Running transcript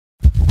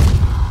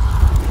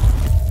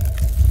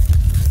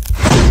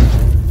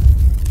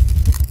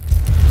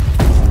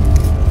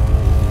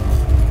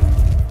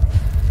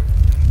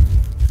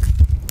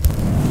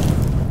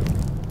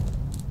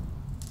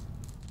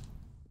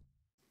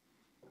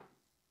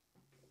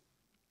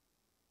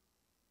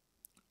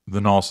The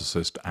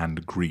Narcissist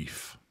and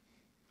Grief.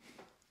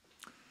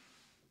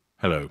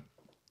 Hello,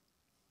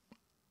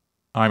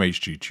 I'm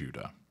H.G.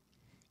 Tudor.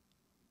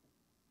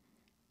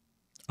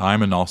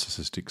 I'm a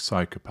narcissistic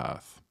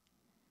psychopath.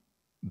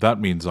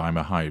 That means I'm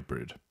a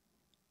hybrid.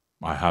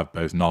 I have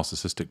both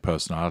narcissistic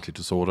personality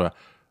disorder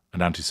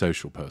and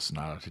antisocial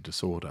personality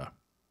disorder.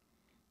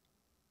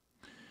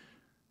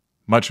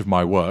 Much of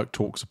my work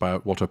talks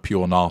about what are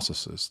pure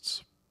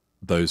narcissists,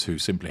 those who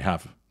simply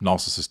have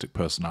narcissistic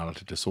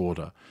personality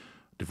disorder,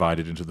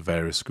 divided into the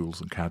various schools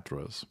and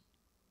cadres.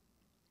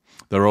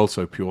 There are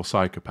also pure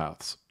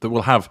psychopaths that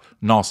will have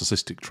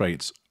narcissistic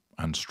traits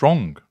and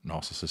strong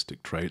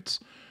narcissistic traits,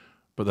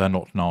 but they're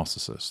not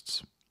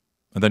narcissists.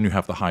 And then you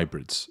have the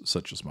hybrids,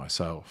 such as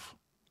myself.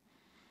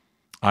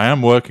 I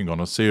am working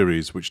on a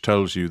series which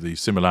tells you the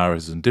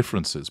similarities and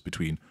differences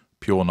between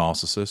pure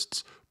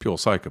narcissists, pure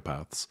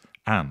psychopaths,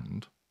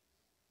 and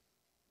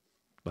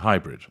the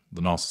hybrid,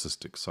 the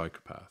narcissistic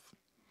psychopath.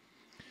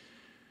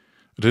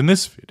 But in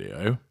this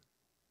video,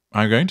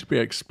 I'm going to be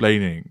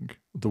explaining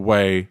the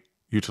way,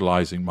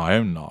 utilizing my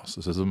own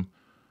narcissism,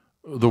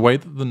 the way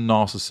that the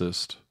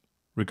narcissist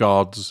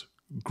regards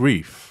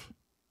grief.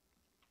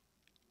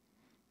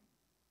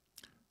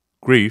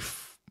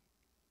 Grief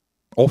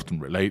often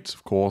relates,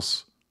 of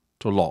course,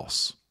 to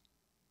loss.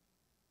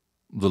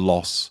 The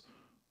loss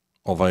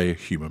of a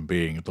human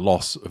being, the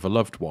loss of a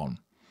loved one,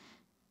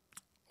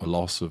 a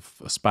loss of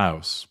a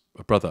spouse,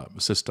 a brother,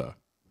 a sister,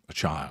 a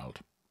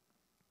child.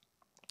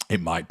 It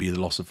might be the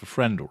loss of a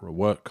friend or a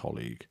work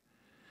colleague.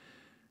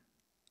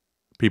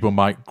 People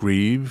might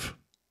grieve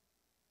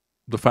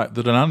the fact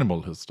that an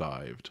animal has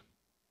died.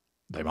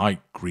 They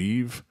might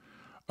grieve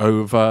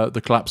over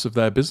the collapse of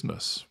their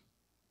business.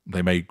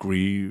 They may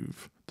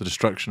grieve the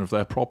destruction of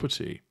their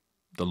property,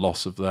 the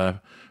loss of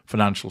their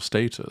financial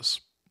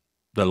status,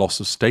 their loss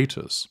of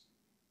status.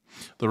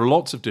 There are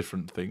lots of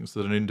different things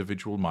that an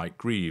individual might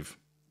grieve.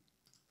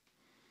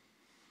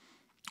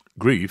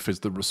 Grief is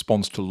the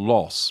response to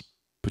loss,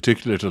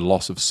 particularly to the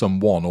loss of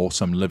someone or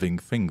some living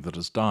thing that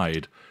has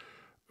died,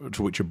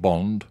 to which a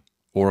bond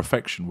or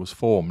affection was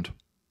formed.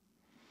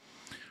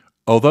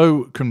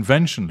 Although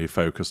conventionally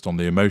focused on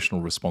the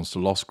emotional response to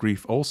loss,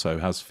 grief also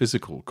has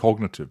physical,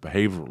 cognitive,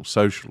 behavioral,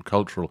 social,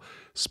 cultural,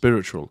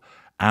 spiritual,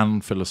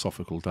 and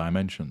philosophical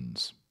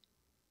dimensions.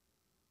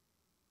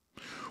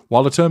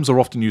 While the terms are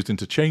often used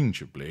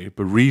interchangeably,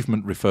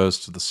 bereavement refers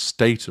to the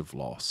state of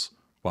loss,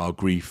 while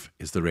grief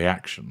is the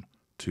reaction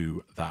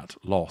to that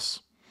loss.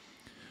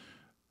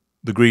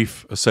 The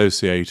grief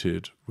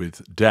associated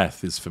with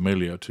death is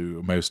familiar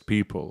to most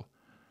people,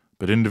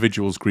 but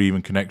individuals grieve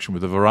in connection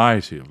with a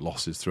variety of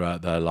losses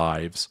throughout their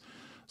lives,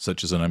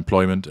 such as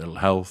unemployment, ill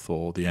health,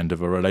 or the end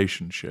of a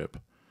relationship.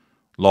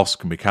 Loss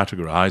can be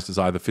categorized as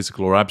either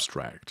physical or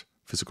abstract.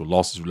 Physical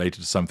loss is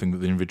related to something that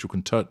the individual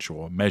can touch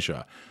or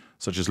measure,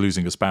 such as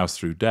losing a spouse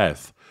through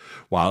death,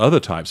 while other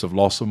types of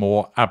loss are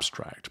more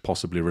abstract,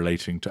 possibly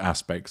relating to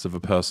aspects of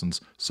a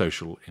person's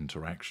social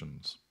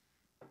interactions.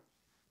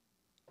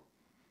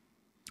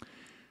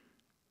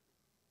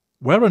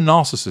 Where a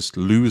narcissist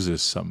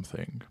loses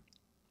something,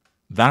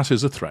 that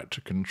is a threat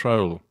to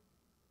control.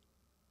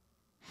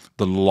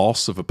 The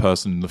loss of a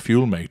person in the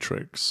fuel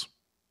matrix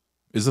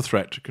is a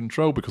threat to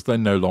control because they're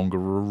no longer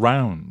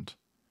around.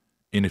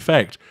 In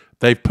effect,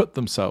 they've put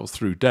themselves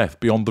through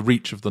death beyond the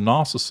reach of the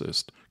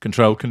narcissist.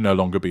 Control can no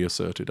longer be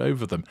asserted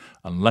over them,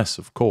 unless,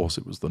 of course,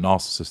 it was the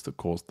narcissist that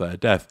caused their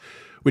death,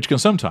 which can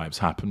sometimes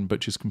happen,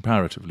 but is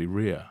comparatively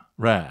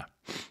rare.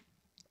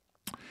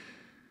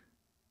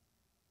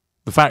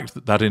 The fact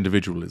that that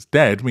individual is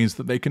dead means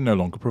that they can no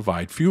longer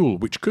provide fuel,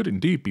 which could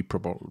indeed be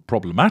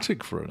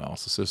problematic for a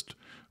narcissist,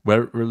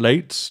 where it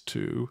relates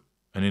to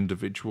an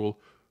individual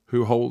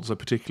who holds a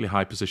particularly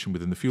high position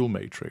within the fuel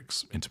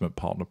matrix, intimate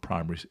partner,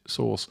 primary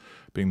source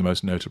being the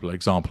most notable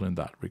example in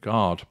that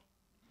regard.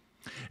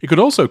 It could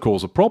also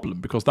cause a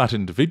problem because that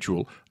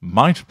individual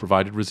might have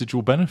provided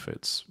residual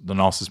benefits. The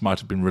narcissist might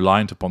have been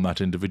reliant upon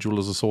that individual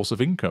as a source of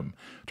income,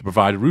 to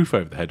provide a roof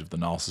over the head of the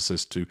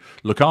narcissist, to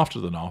look after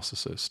the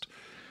narcissist.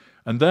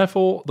 And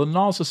therefore, the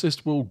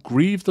narcissist will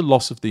grieve the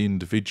loss of the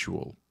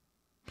individual,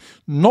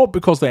 not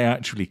because they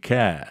actually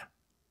care,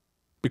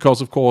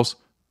 because, of course,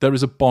 there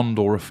is a bond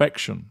or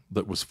affection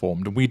that was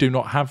formed, and we do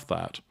not have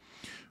that.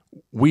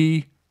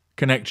 We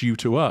connect you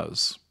to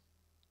us,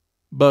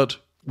 but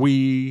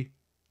we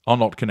are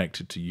not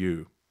connected to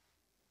you.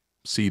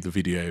 See the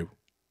video,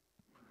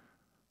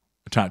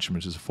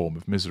 Attachment is a Form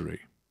of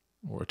Misery,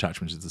 or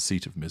Attachment is the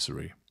Seat of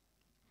Misery.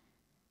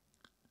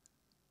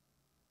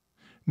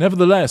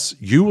 Nevertheless,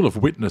 you will have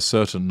witnessed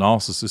certain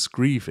narcissists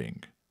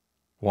grieving.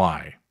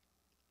 Why?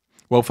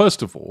 Well,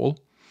 first of all,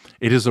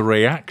 it is a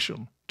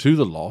reaction to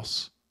the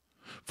loss,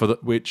 for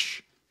that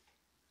which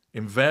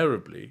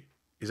invariably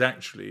is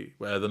actually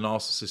where the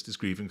narcissist is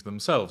grieving for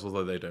themselves,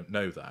 although they don't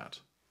know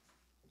that.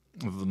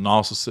 The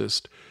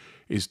narcissist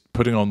is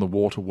putting on the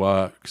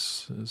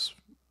waterworks, is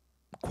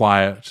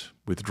quiet,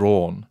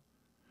 withdrawn,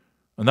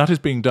 and that is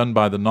being done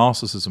by the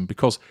narcissism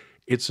because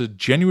It's a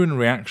genuine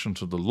reaction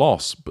to the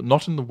loss, but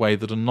not in the way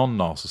that a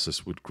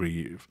non-narcissist would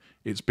grieve.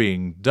 It's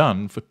being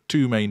done for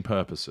two main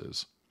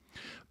purposes.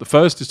 The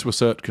first is to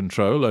assert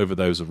control over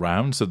those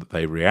around so that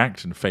they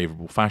react in a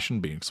favourable fashion,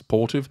 being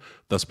supportive,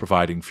 thus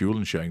providing fuel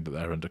and showing that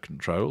they're under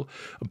control,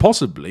 and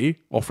possibly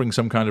offering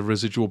some kind of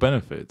residual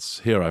benefits.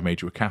 Here, I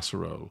made you a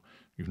casserole.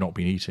 You've not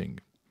been eating.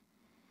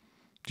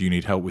 Do you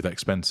need help with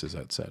expenses,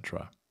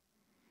 etc.?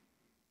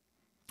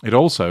 It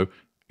also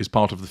is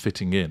part of the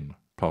fitting in,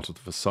 part of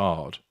the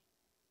facade,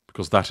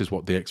 because that is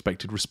what the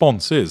expected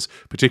response is,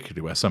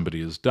 particularly where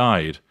somebody has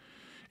died,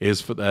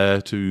 is for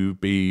there to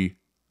be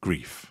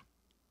grief.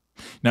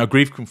 Now,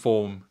 grief can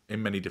form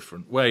in many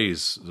different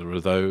ways. There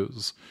are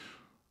those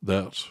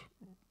that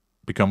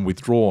become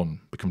withdrawn,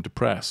 become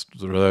depressed.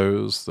 There are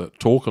those that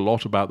talk a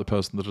lot about the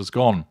person that has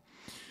gone.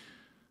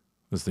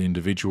 There's the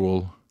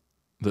individual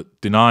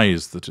that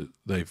denies that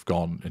they've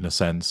gone, in a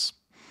sense.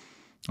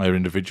 There are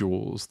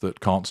individuals that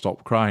can't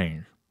stop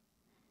crying.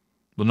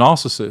 The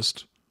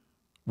narcissist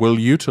will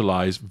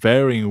utilize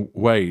varying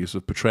ways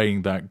of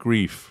portraying that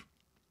grief,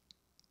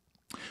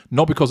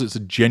 not because it's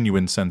a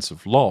genuine sense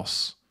of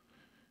loss,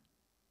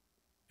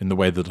 in the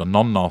way that a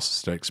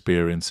non-narcissist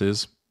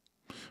experiences,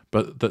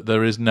 but that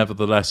there is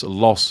nevertheless a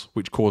loss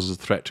which causes a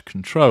threat to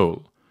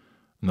control,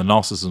 and the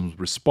narcissism's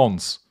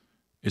response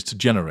is to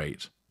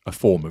generate a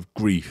form of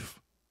grief,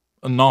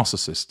 a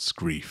narcissist's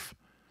grief.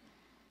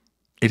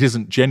 It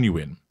isn't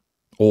genuine,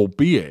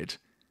 albeit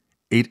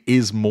it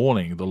is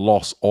mourning the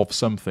loss of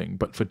something,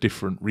 but for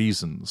different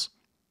reasons.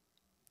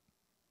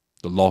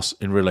 The loss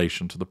in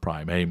relation to the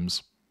prime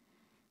aims.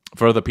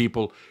 For other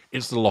people,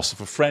 it's the loss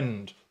of a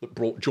friend that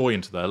brought joy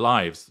into their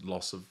lives, the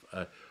loss of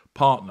a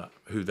partner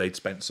who they'd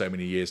spent so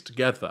many years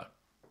together,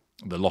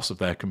 the loss of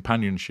their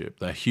companionship,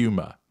 their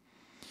humour,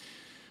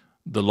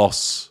 the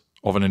loss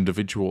of an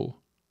individual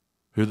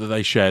who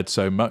they shared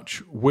so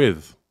much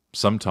with.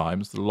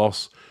 Sometimes the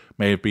loss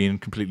may have been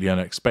completely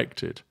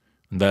unexpected,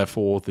 and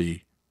therefore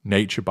the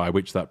nature by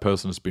which that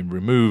person has been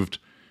removed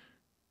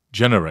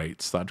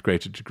generates that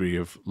greater degree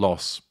of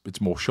loss.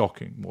 It's more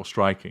shocking, more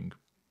striking.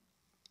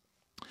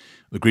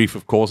 The grief,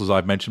 of course, as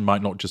I've mentioned,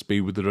 might not just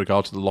be with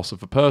regard to the loss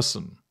of a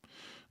person.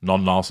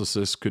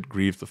 Non-narcissists could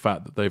grieve the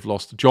fact that they've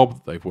lost a job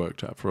that they've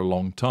worked at for a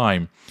long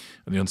time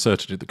and the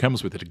uncertainty that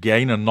comes with it.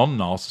 Again, a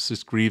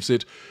non-narcissist grieves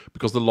it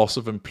because the loss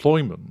of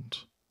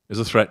employment is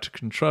a threat to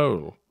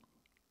control.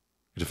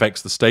 It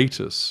affects the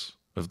status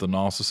of the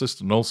narcissist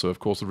and also, of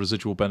course, the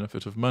residual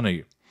benefit of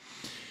money.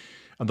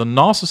 And the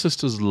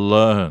narcissist has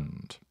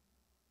learned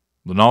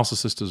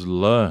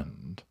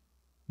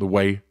the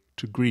way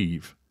to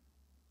grieve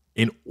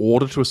in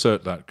order to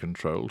assert that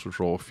control, to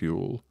draw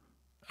fuel,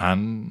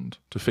 and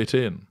to fit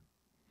in.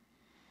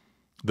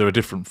 There are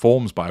different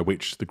forms by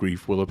which the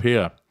grief will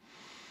appear.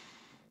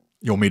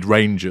 Your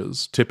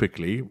mid-rangers,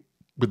 typically,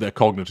 with their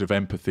cognitive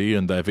empathy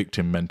and their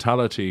victim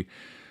mentality,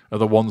 are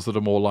the ones that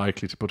are more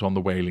likely to put on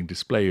the wailing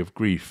display of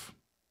grief,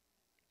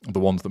 the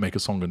ones that make a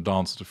song and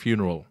dance at a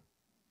funeral.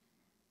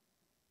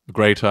 The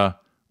greater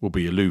will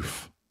be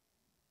aloof.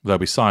 They'll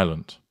be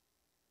silent,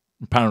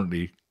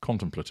 apparently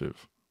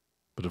contemplative.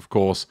 But of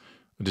course,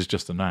 it is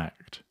just an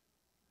act.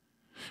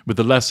 With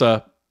the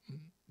lesser,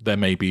 there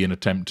may be an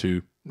attempt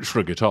to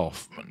shrug it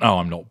off. No,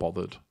 I'm not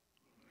bothered.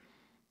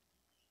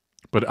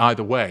 But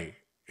either way,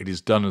 it is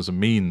done as a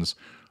means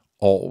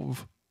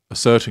of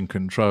asserting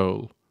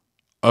control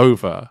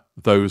over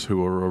those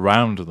who are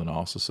around the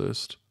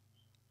narcissist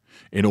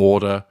in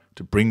order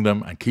to bring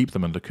them and keep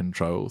them under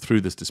control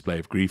through this display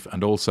of grief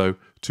and also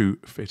to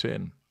fit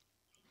in.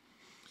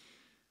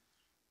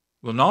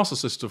 The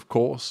narcissist, of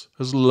course,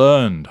 has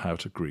learned how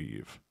to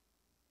grieve.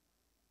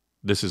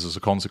 This is as a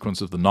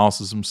consequence of the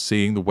narcissism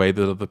seeing the way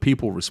that other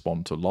people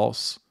respond to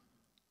loss,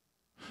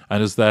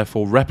 and has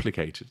therefore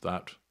replicated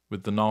that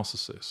with the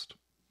narcissist.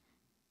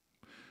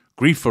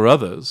 Grief for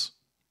others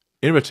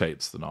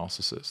irritates the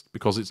narcissist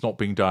because it's not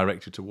being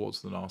directed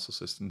towards the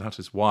narcissist, and that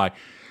is why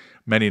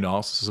many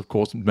narcissists, of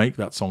course, make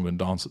that song and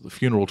dance at the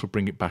funeral to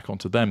bring it back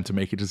onto them, to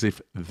make it as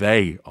if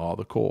they are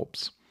the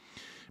corpse,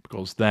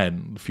 because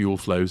then the fuel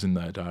flows in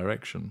their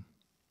direction.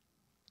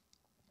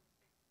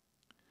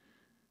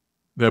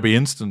 There'll be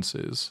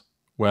instances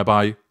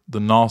whereby the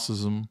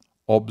narcissism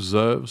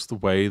observes the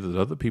way that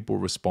other people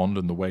respond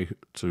in the way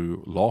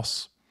to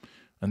loss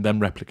and then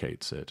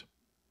replicates it.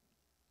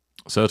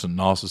 Certain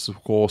narcissists,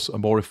 of course, are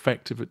more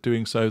effective at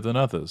doing so than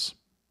others.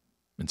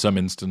 In some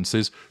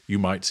instances, you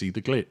might see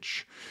the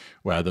glitch,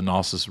 where the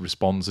narcissist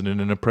responds in an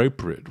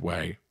inappropriate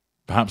way,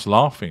 perhaps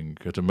laughing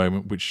at a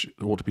moment which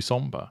ought to be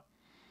somber,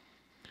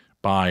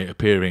 by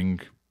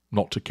appearing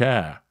not to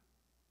care,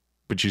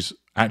 which is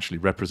actually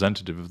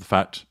representative of the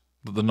fact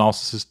that the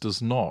narcissist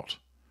does not,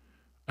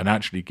 and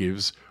actually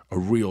gives a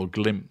real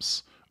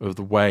glimpse of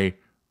the way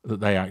that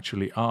they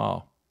actually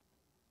are.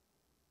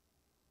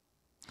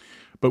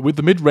 But with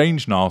the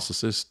mid-range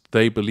narcissist,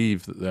 they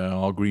believe that they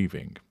are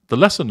grieving. The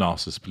lesser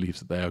narcissist believes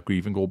that they are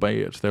grieving,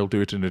 albeit they'll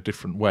do it in a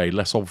different way,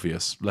 less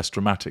obvious, less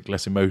dramatic,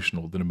 less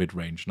emotional than a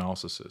mid-range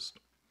narcissist.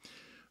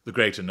 The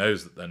greater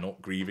knows that they're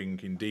not grieving.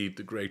 Indeed,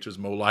 the greater is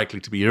more likely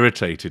to be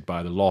irritated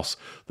by the loss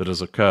that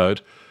has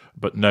occurred,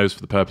 but knows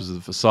for the purpose of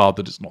the facade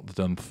that it's not the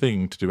done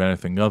thing to do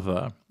anything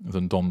other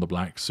than don the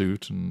black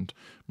suit and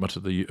mutter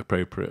the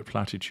appropriate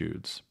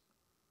platitudes.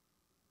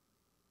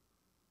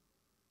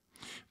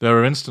 There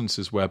are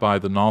instances whereby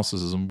the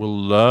narcissism will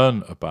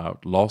learn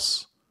about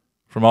loss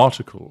from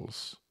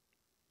articles,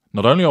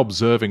 not only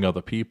observing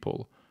other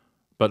people,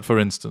 but, for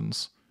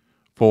instance,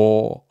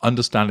 for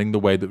understanding the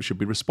way that should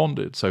be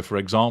responded. So, for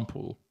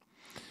example,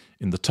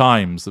 in the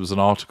Times, there was an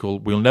article,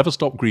 "We'll never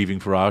stop grieving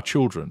for our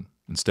children.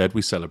 Instead,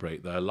 we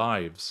celebrate their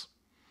lives."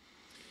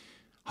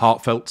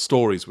 Heartfelt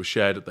stories were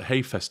shared at the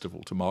Hay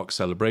Festival to mark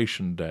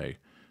Celebration Day,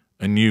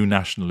 a new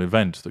national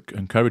event that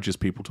encourages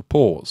people to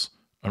pause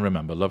and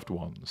remember loved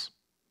ones.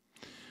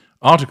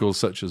 Articles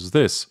such as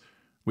this,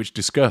 which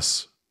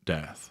discuss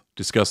death,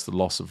 discuss the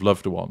loss of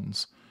loved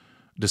ones,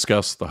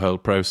 discuss the whole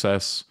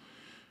process,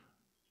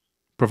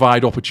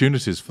 provide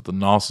opportunities for the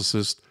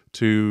narcissist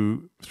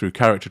to, through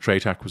character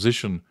trait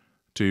acquisition,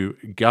 to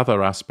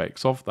gather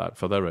aspects of that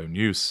for their own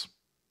use.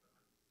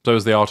 So,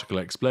 as the article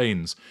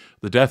explains,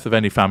 the death of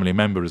any family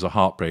member is a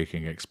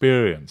heartbreaking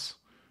experience,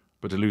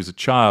 but to lose a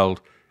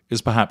child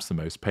is perhaps the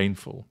most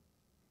painful.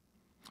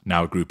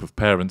 Now a group of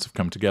parents have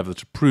come together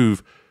to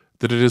prove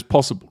that it is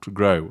possible to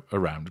grow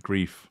around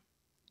grief.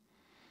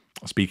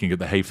 Speaking at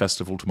the Hay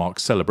Festival to mark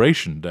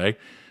Celebration Day,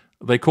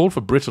 they called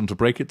for Britain to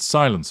break its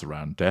silence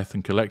around death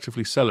and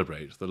collectively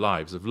celebrate the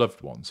lives of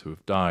loved ones who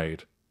have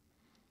died.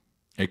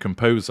 A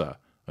composer,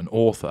 an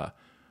author,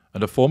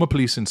 and a former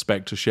police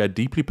inspector shared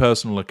deeply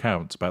personal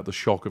accounts about the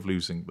shock of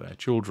losing their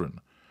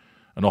children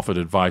and offered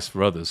advice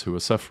for others who are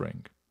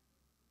suffering.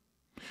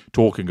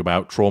 Talking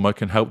about trauma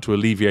can help to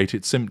alleviate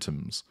its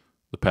symptoms,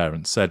 the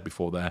parents said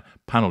before their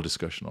panel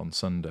discussion on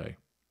Sunday.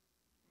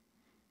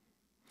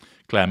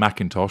 Claire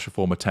McIntosh, a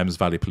former Thames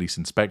Valley police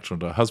inspector,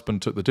 and her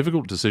husband took the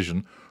difficult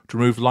decision to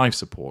remove life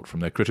support from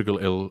their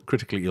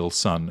critically ill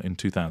son in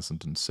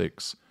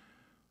 2006.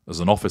 As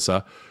an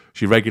officer,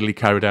 she regularly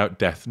carried out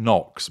death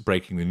knocks,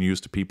 breaking the news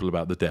to people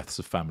about the deaths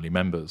of family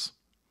members.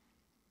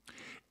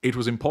 "It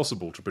was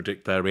impossible to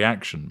predict their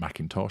reaction,"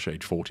 McIntosh,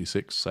 age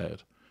 46,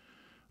 said.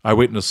 "I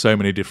witnessed so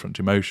many different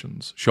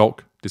emotions: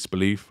 shock,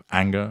 disbelief,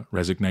 anger,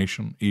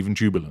 resignation, even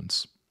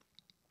jubilance.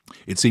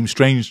 It seemed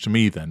strange to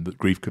me then that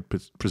grief could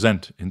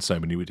present in so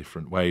many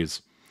different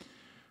ways.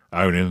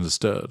 I only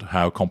understood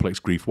how complex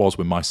grief was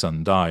when my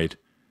son died.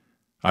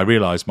 I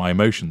realized my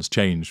emotions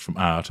changed from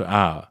hour to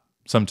hour,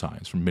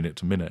 sometimes from minute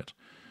to minute,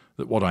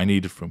 that what I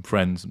needed from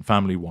friends and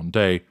family one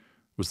day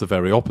was the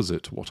very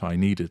opposite to what I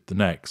needed the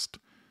next,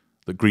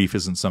 that grief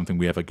isn't something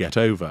we ever get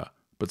over,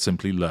 but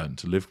simply learn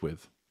to live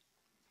with."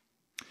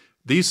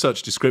 These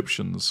such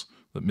descriptions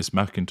that Miss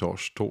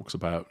McIntosh talks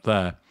about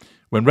there,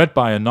 when read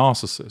by a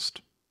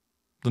narcissist,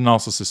 the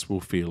narcissist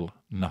will feel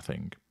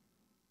nothing.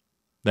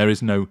 There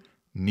is no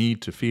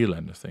need to feel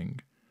anything,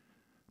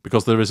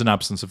 because there is an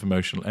absence of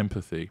emotional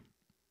empathy.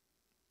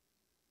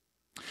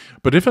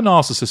 But if a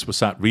narcissist were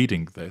sat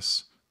reading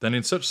this, then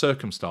in such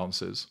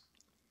circumstances,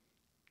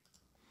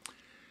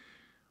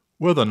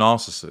 were the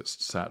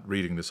narcissist sat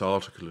reading this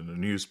article in a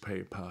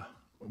newspaper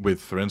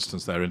with, for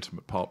instance, their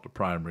intimate partner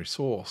primary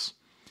source,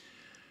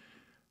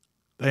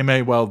 they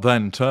may well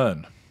then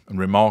turn and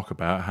remark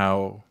about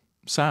how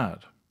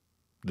sad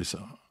this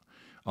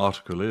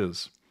article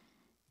is,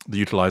 the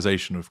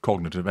utilization of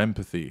cognitive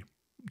empathy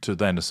to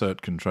then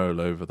assert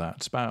control over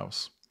that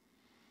spouse.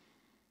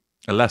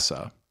 A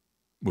lesser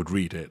would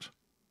read it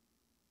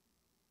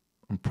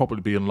and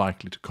probably be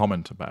unlikely to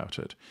comment about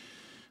it,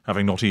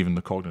 having not even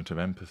the cognitive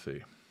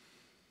empathy.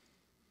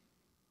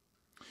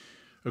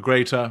 A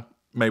greater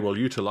may well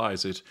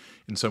utilize it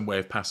in some way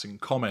of passing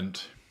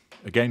comment,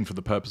 again for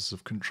the purposes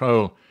of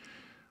control,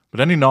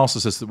 but any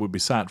narcissist that would be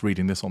sat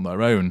reading this on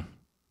their own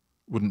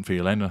wouldn't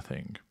feel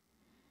anything.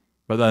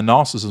 But their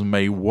narcissism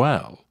may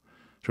well,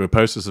 through a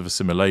process of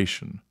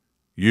assimilation,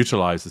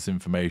 utilize this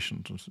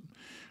information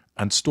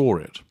and store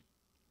it.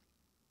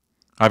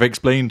 I've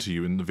explained to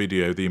you in the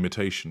video The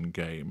Imitation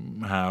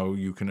Game how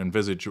you can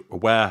envisage a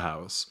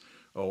warehouse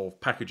of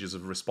packages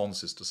of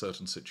responses to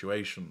certain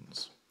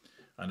situations.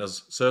 And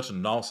as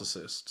certain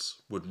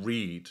narcissists would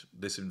read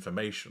this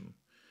information,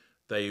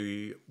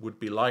 they would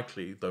be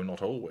likely, though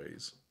not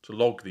always, to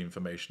log the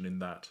information in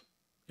that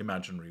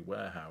imaginary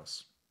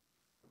warehouse.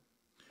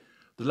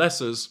 The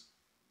lessers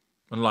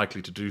are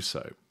unlikely to do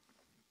so,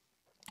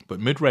 but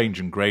mid-range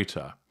and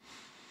greater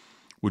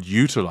would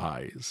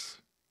utilize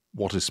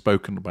what is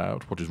spoken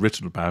about, what is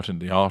written about in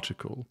the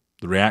article,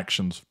 the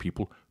reactions of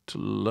people, to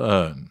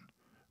learn,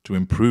 to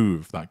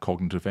improve that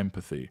cognitive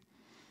empathy.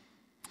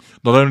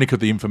 Not only could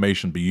the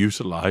information be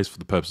utilized for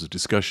the purpose of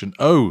discussion,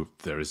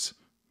 there is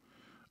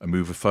a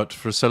move afoot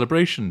for a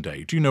celebration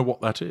day. Do you know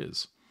what that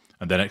is?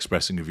 And then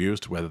expressing a view as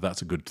to whether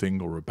that's a good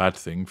thing or a bad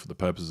thing for the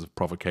purposes of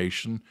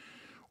provocation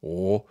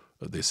or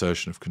the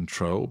assertion of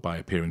control by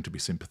appearing to be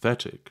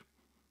sympathetic.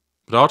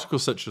 But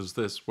articles such as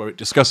this, where it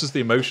discusses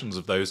the emotions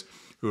of those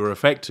who are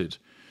affected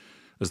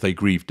as they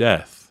grieve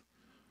death,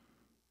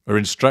 are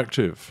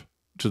instructive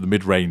to the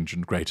mid-range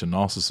and greater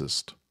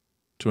narcissist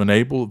to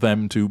enable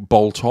them to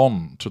bolt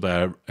on to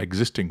their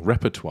existing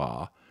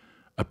repertoire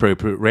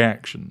appropriate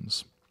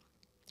reactions,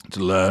 to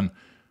learn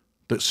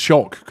that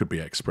shock could be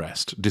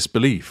expressed,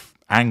 disbelief,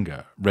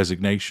 anger,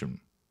 resignation,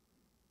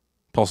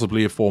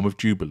 possibly a form of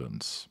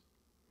jubilance.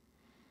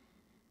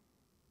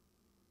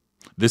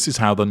 This is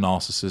how the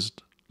narcissist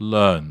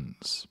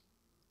learns,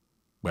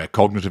 where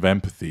cognitive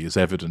empathy is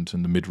evident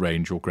in the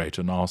mid-range or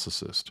greater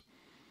narcissist.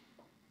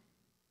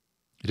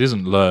 It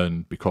isn't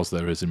learned because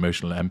there is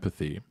emotional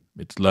empathy.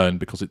 It's learned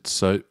because it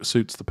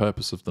suits the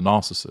purpose of the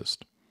narcissist.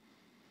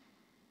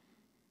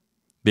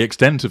 The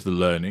extent of the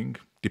learning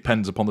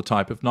depends upon the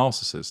type of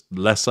narcissist. The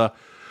lesser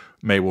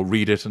may well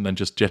read it and then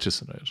just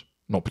jettison it,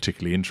 not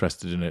particularly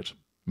interested in it,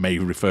 may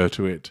refer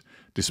to it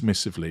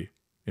dismissively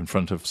in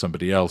front of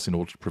somebody else in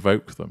order to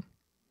provoke them.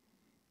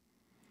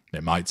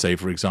 They might say,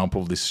 for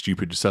example, this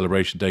stupid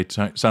celebration day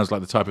sounds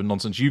like the type of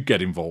nonsense you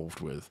get involved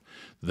with,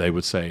 they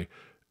would say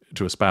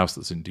to a spouse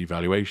that's in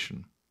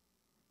devaluation.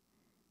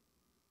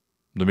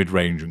 The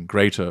mid-range and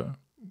greater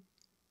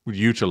would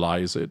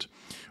utilize it,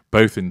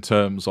 both in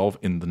terms of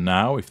in the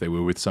now, if they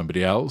were with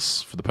somebody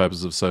else, for the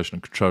purpose of assertion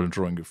and control and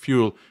drawing of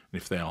fuel,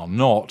 and if they are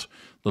not,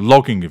 the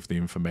logging of the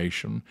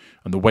information,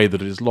 and the way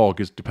that it is logged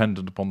is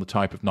dependent upon the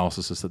type of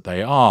narcissist that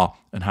they are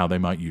and how they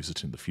might use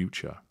it in the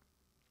future.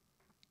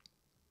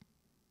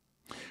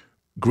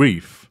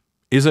 Grief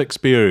is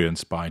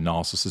experienced by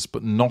narcissists,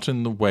 but not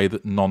in the way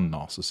that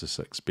non-narcissists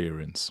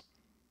experience.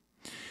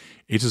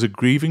 It is a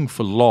grieving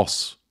for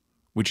loss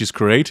which is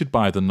created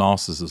by the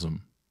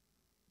narcissism.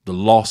 The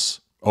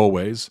loss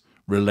always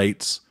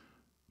relates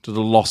to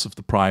the loss of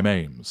the prime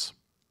aims.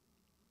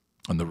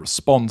 And the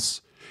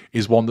response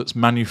is one that's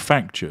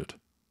manufactured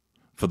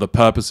for the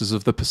purposes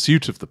of the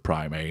pursuit of the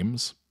prime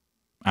aims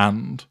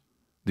and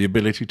the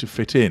ability to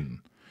fit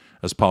in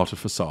as part of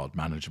facade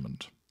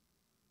management.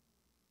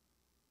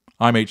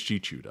 I'm H.G.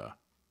 Tudor.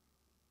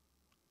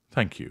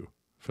 Thank you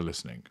for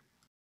listening.